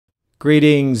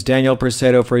Greetings, Daniel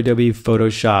Persetto for Adobe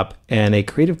Photoshop and a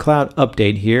Creative Cloud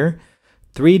update here.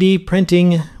 3D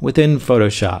printing within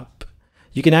Photoshop.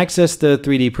 You can access the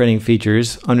 3D printing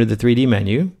features under the 3D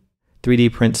menu,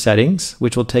 3D print settings,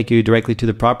 which will take you directly to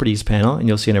the properties panel and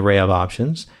you'll see an array of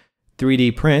options.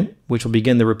 3D print, which will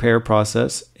begin the repair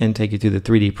process and take you to the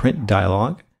 3D print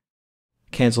dialog.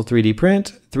 Cancel 3D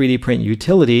print, 3D print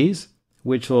utilities,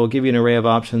 which will give you an array of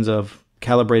options of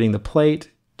calibrating the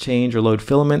plate, change or load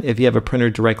filament if you have a printer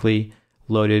directly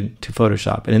loaded to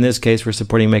Photoshop. And in this case, we're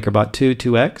supporting MakerBot 2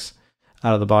 2x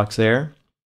out of the box there.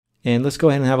 And let's go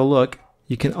ahead and have a look.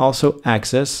 You can also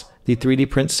access the 3D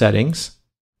print settings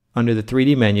under the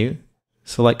 3D menu.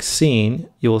 Select Scene.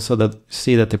 You will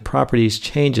see that the properties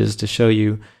changes to show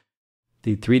you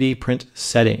the 3D print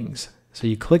settings. So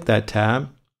you click that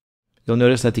tab. You'll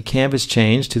notice that the canvas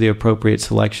changed to the appropriate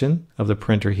selection of the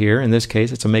printer here. In this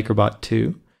case, it's a MakerBot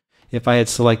 2. If I had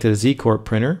selected a Z-Corp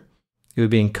printer, it would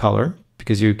be in color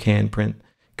because you can print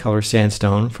color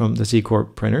sandstone from the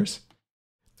Z-Corp printers.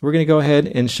 We're going to go ahead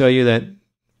and show you that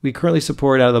we currently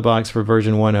support out of the box for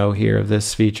version 1.0 here of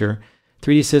this feature.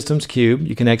 3D Systems Cube,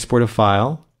 you can export a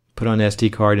file, put on an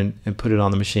SD card and put it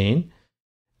on the machine.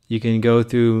 You can go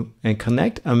through and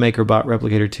connect a MakerBot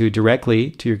Replicator 2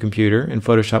 directly to your computer and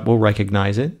Photoshop will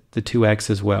recognize it, the 2X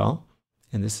as well,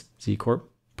 and this Z-Corp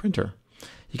printer.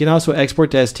 You can also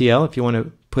export to STL if you want to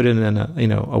put it in a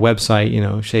website,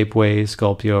 Shapeways,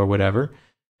 Sculpteo, or whatever.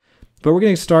 But we're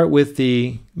going to start with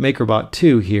the MakerBot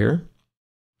 2 here.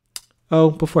 Oh,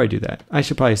 before I do that, I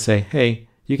should probably say, hey,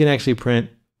 you can actually print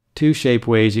 2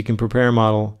 Shapeways. You can prepare a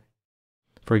model,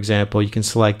 for example. You can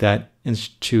select that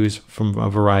and choose from a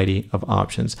variety of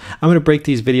options. I'm going to break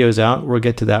these videos out. We'll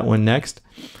get to that one next.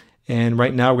 And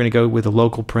right now we're going to go with a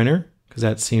local printer because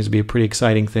that seems to be a pretty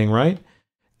exciting thing, right?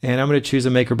 And I'm going to choose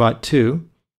a MakerBot 2.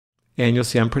 And you'll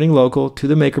see I'm printing local to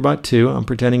the MakerBot 2. I'm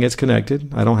pretending it's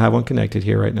connected. I don't have one connected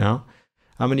here right now.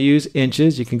 I'm going to use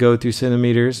inches. You can go through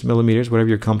centimeters, millimeters, whatever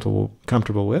you're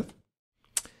comfortable with.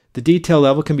 The detail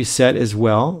level can be set as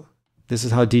well. This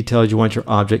is how detailed you want your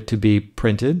object to be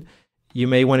printed. You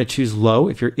may want to choose low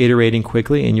if you're iterating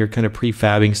quickly and you're kind of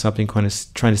prefabbing something, kind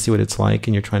of trying to see what it's like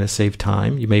and you're trying to save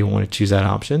time. You may want to choose that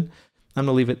option. I'm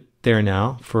going to leave it there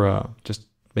now for just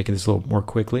making this a little more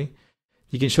quickly.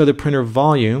 You can show the printer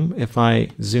volume. If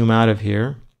I zoom out of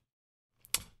here,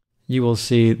 you will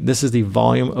see this is the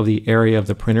volume of the area of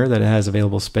the printer that it has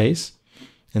available space.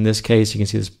 In this case, you can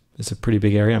see this is a pretty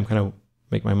big area. I'm going to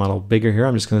make my model bigger here.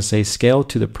 I'm just going to say scale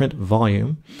to the print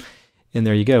volume. And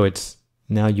there you go. It's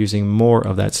now using more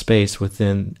of that space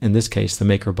within, in this case, the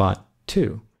MakerBot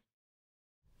 2.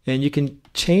 And you can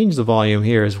change the volume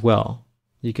here as well.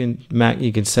 You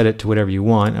can set it to whatever you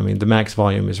want. I mean, the max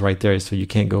volume is right there, so you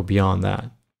can't go beyond that.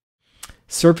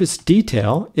 Surface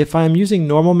detail. If I'm using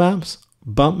normal maps,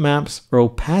 bump maps, or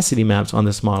opacity maps on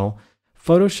this model,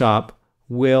 Photoshop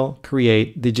will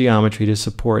create the geometry to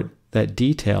support that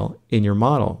detail in your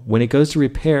model. When it goes to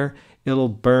repair, it'll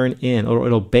burn in, or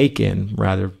it'll bake in,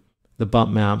 rather, the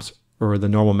bump maps or the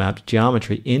normal map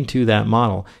geometry into that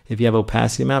model. If you have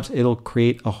opacity maps, it'll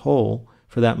create a hole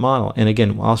for that model. And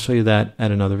again, I'll show you that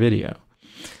at another video.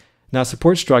 Now,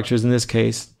 support structures, in this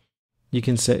case, you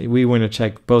can say, we want to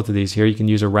check both of these here. You can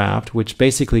use a raft, which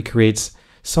basically creates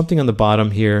something on the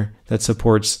bottom here that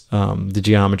supports the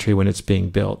geometry when it's being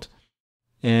built.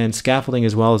 And scaffolding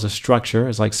as well as a structure,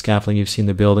 is like scaffolding you've seen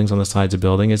the buildings on the sides of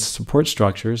building. It's support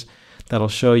structures that'll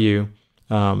show you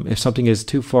if something is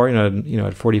too far, at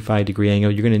 45-degree angle,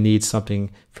 you're going to need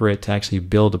something for it to actually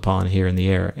build upon here in the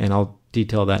air. And I'll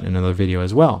detail that in another video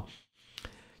as well.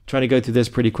 Trying to go through this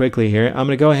pretty quickly here. I'm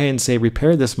going to go ahead and say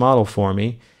repair this model for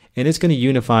me, and it's going to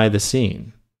unify the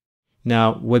scene.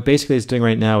 Now, what basically it's doing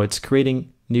right now, it's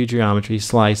creating new geometry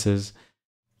slices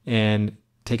and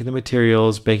taking the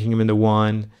materials, baking them into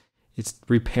one. It's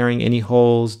repairing any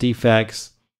holes, defects.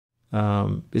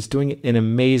 It's doing an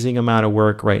amazing amount of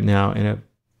work right now in a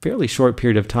fairly short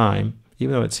period of time,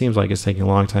 even though it seems like it's taking a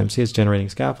long time. See, it's generating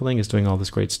scaffolding, it's doing all this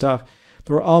great stuff.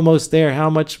 But we're almost there.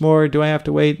 How much more do I have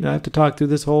to wait? I have to talk through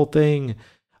this whole thing.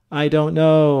 I don't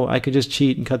know. I could just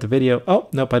cheat and cut the video. Oh,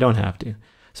 nope, I don't have to.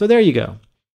 So there you go.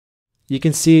 You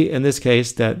can see in this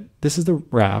case that this is the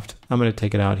raft. I'm going to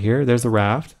take it out here. There's the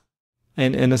raft.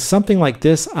 And something like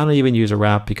this, I don't even use a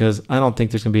raft because I don't think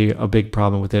there's going to be a big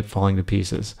problem with it falling to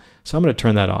pieces. So I'm going to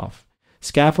turn that off.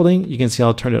 Scaffolding, you can see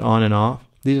I'll turn it on and off.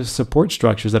 These are support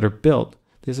structures that are built.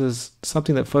 This is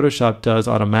something that Photoshop does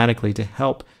automatically to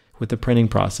help with the printing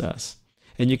process.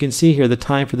 And you can see here the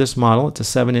time for this model. It's a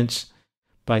 7-inch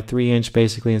by 3-inch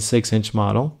basically and 6-inch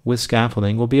model with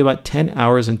scaffolding will be about 10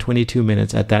 hours and 22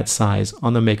 minutes at that size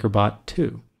on the MakerBot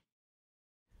 2.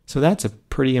 So that's a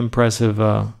pretty impressive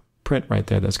print right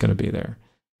there that's going to be there.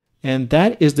 And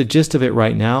that is the gist of it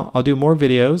right now. I'll do more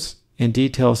videos and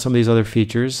detail some of these other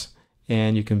features,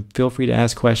 and you can feel free to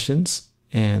ask questions.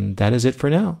 And that is it for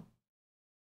now.